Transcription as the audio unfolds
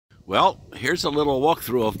Well, here's a little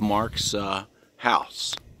walkthrough of Mark's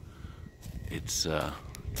house. It's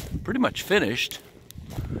pretty much finished.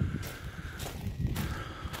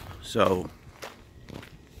 So,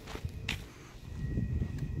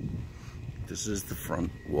 this is the front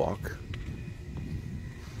walk.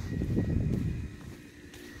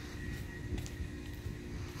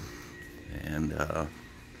 And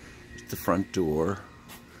it's the front door.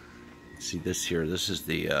 See this here, this is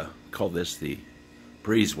the, call this the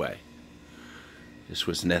breezeway. This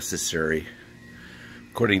was necessary,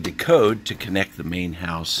 according to code, to connect the main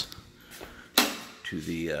house to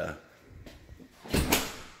the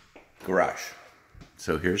garage.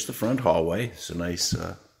 So here's the front hallway. It's a nice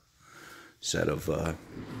set of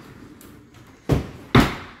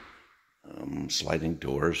sliding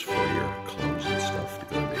doors for your clothes and stuff to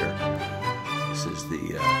go there. This is the,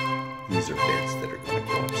 these are beds that are going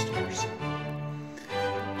to go upstairs.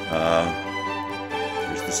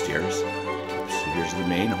 Here's the stairs. So here's the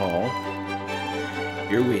main hall.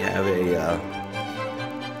 Here we have a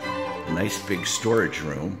nice big storage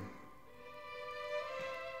room.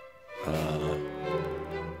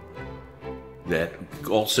 That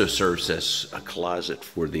also serves as a closet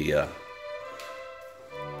for the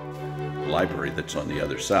library that's on the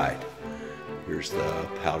other side. Here's the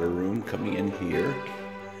powder room coming in here.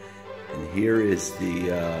 And here is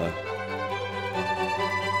the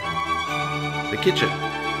kitchen,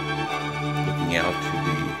 looking out to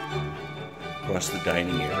across the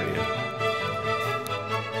dining area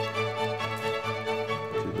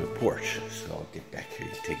to the porch. So I'll get back here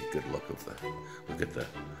and take a good look at the.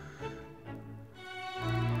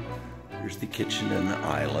 Here's the kitchen and the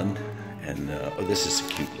island, and oh, this is a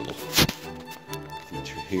cute little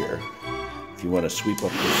feature here. If you want to sweep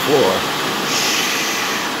up the floor,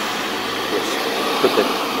 just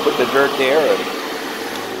put the dirt there, and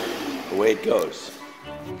away it goes.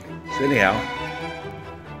 So anyhow,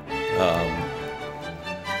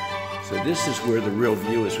 so this is where the real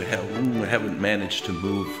view is. We haven't managed to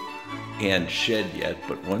move and shed yet,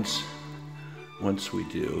 but once we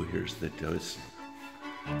do, here's the dose.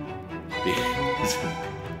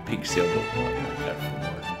 Big sailboat like that for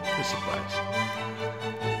more. What a surprise.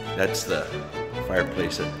 That's the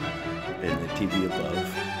fireplace and the TV above.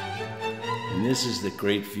 And this is the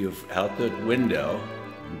great view of out the window,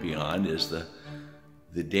 and beyond is the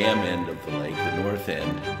dam end of the lake, the north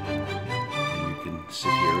end. And you can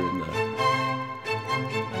sit here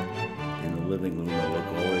in the living room and look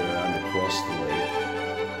all the way around across the lake.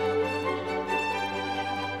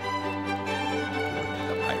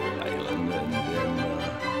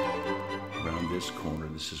 This corner,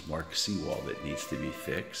 this is Mark's seawall that needs to be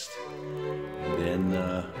fixed. And then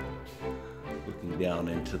looking down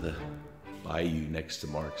into the bayou next to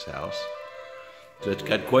Mark's house. So it's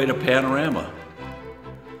got quite a panorama.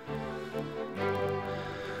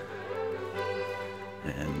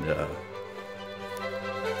 And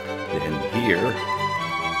then here is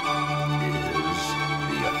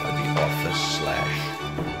the office slash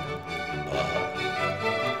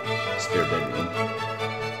spare bedroom.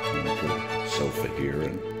 Sofa here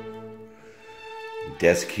and a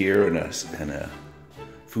desk here and a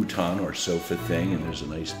futon or sofa thing, and there's a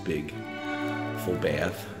nice big full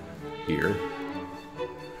bath here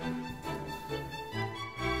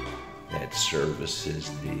that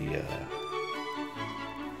services the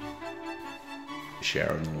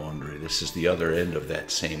shower and laundry. This is the other end of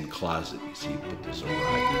that same closet. You see, but there's a rack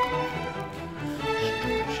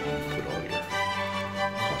storage. You can put all your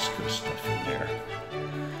Costco stuff in there.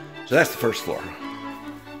 So that's the first floor.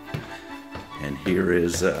 And here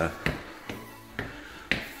is going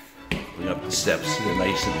up the steps. They're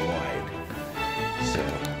nice and wide. So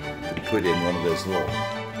we put in one of those little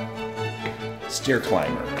stair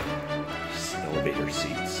climber elevator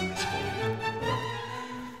seats.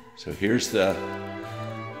 So here's the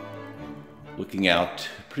looking out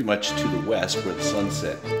pretty much to the west where the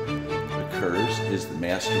sunset occurs is the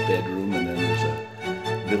master bedroom, and then there's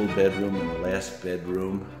a middle bedroom and the last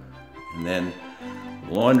bedroom. And then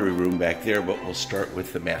the laundry room back there, but we'll start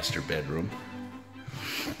with the master bedroom.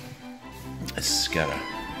 This has got a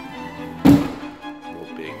real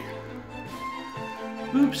big,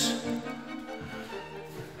 oops,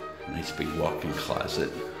 nice big walk-in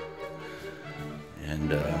closet. And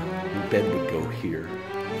the bed would go here.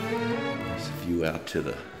 There's a view out to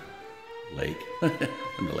the lake,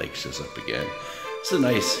 when the lake shows up again. It's a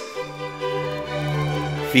nice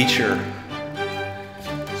feature.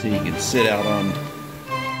 So you can sit out on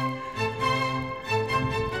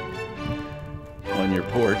your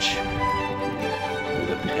porch with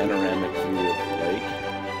a panoramic view of the lake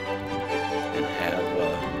and have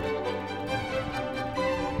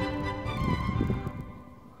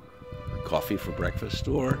coffee for breakfast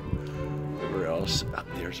or whatever else.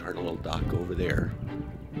 There's our little dock over there.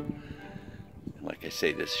 And like I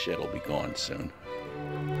say, this shed will be gone soon.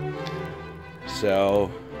 So,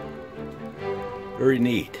 very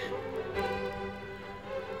neat.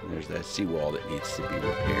 And there's that seawall that needs to be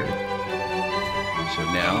repaired. So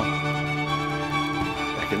now,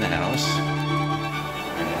 back in the house.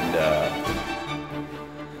 And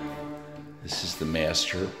this is the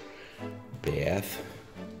master bath.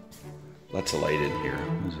 Lots of light in here.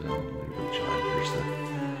 Here's the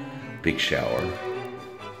big shower,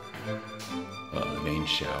 the main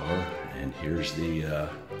shower, and here's the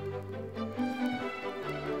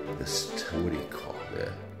what do you call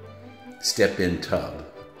it? Step-in tub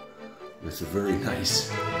with a very nice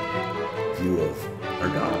view of our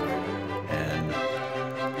dock and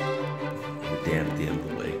the dam at the end of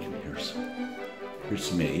the lake. And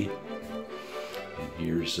here's me, and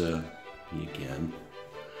here's me again.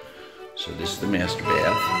 So this is the master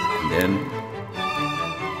bath, and then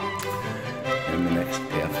the next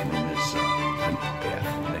bathroom is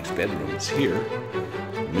the next bedroom is here,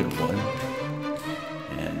 the middle one,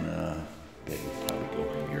 and they would probably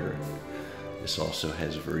go here. This also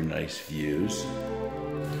has very nice views.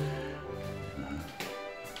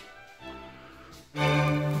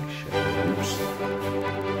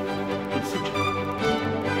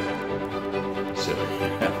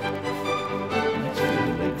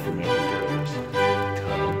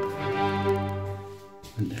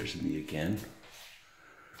 There's me again.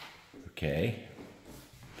 Okay.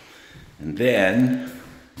 And then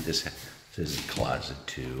this is a closet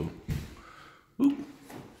too. Ooh.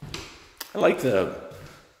 I like the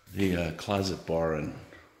closet bar and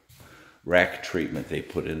rack treatment they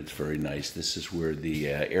put in. It's very nice. This is where the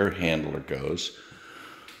air handler goes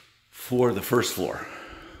for the first floor.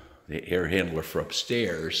 The air handler for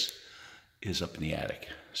upstairs is up in the attic.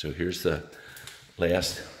 So here's the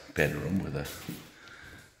last bedroom with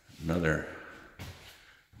another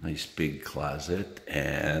nice big closet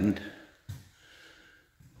and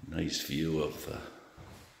nice view of the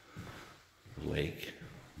lake,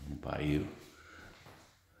 bayou,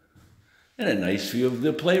 and a nice view of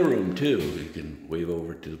the playroom too. You can wave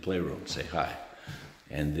over to the playroom and say hi.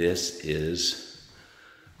 And this is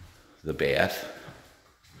the bath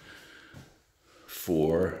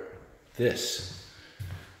for this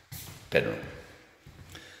bedroom.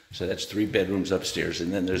 So that's 3 bedrooms upstairs,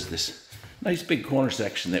 and then there's this nice big corner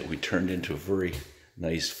section that we turned into a very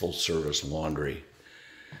nice full-service laundry.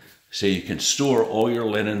 So you can store all your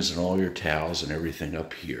linens and all your towels and everything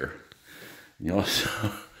up here. You also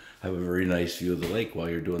have a very nice view of the lake while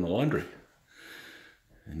you're doing the laundry.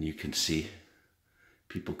 And you can see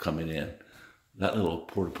people coming in. That little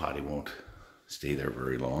porta potty won't stay there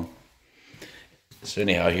very long. So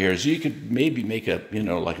anyhow, here's, you could maybe make a,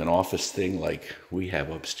 like an office thing like we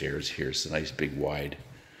have upstairs. Here's a nice big wide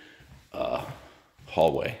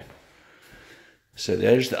hallway. So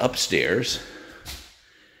there's the upstairs.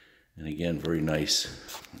 And again, very nice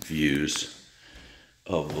views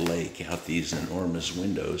of the lake out these enormous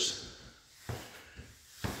windows.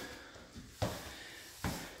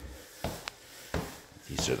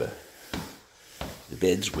 These are the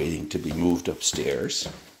beds waiting to be moved upstairs.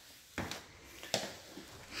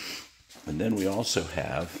 And then we also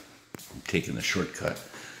have taken the shortcut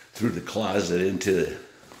through the closet into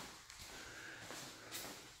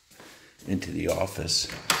the office.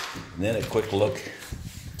 And then a quick look.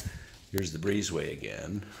 Here's the breezeway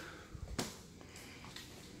again.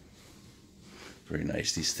 Very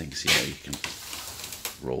nice. These things, you can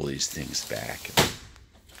roll these things back.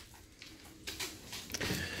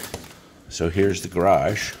 So here's the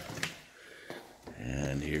garage.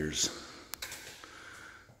 And here's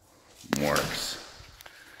Mark's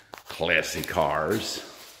classy cars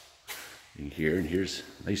in here, and here's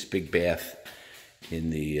a nice big bath in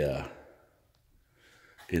the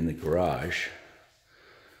garage.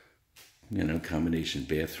 Combination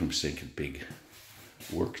bathroom sink and big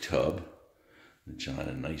work tub. And John,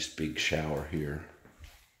 a nice big shower here.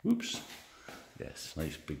 Oops. Yes,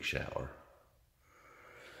 nice big shower.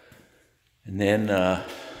 And then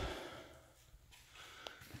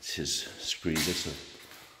it's his screen. This is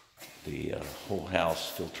the whole house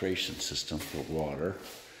filtration system for water.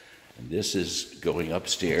 And this is going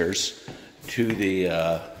upstairs to the,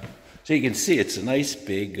 so you can see it's a nice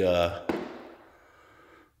big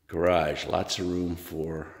garage, lots of room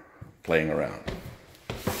for playing around.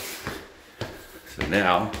 So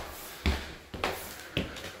now,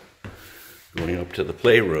 going up to the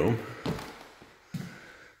playroom,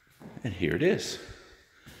 and here it is.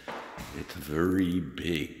 It's very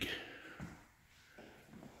big.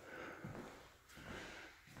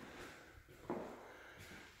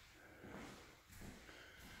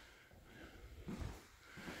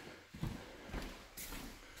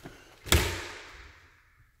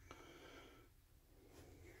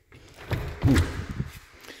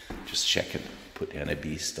 Just checking, put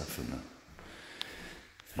NIB stuff in the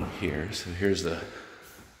thing here. So here's the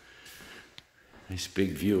nice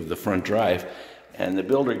big view of the front drive. And the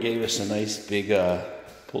builder gave us a nice big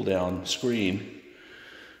pull-down screen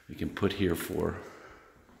we can put here for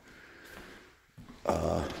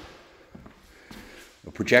a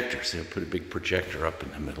projector. So put a big projector up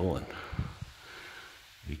in the middle and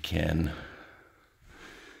we can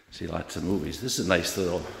see lots of movies. This is a nice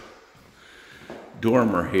little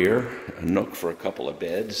dormer here, a nook for a couple of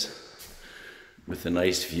beds with a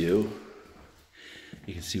nice view.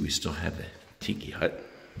 You can see we still have the tiki hut.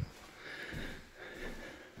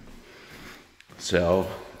 So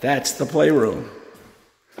that's the playroom.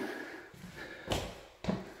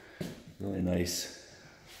 Really nice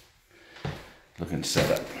looking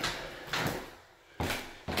setup.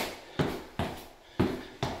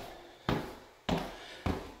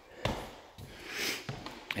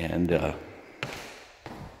 And I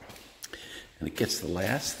guess the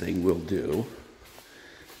last thing we'll do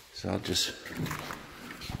is I'll just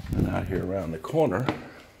run out here around the corner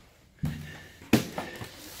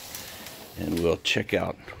and we'll check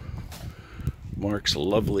out Mark's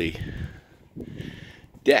lovely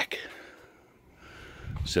deck.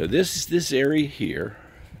 So this area here,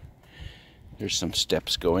 there's some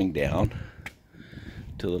steps going down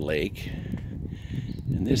to the lake.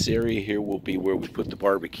 And this area here will be where we put the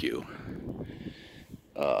barbecue,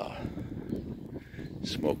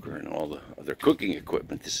 smoker and all the other cooking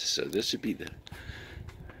equipment. So this would be the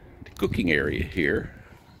cooking area here.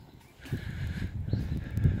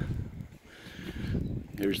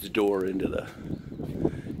 There's the door into the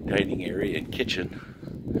dining area and kitchen.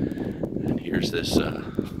 And here's this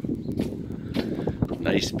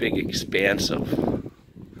nice big expanse of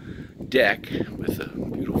deck with a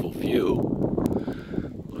beautiful view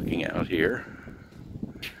looking out here.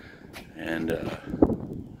 And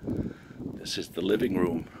this is the living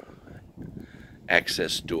room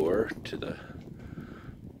access door to the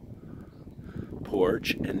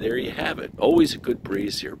porch, and there you have it. Always a good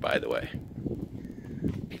breeze here, by the way.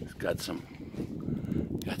 It's got some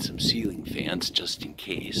ceiling fans just in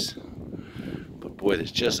case. But boy,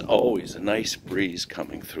 there's just always a nice breeze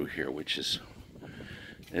coming through here, which is,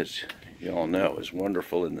 as you all know, is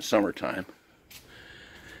wonderful in the summertime.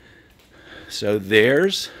 So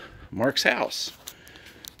there's Mark's house.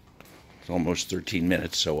 It's almost 13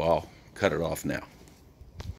 minutes, so I'll cut it off now.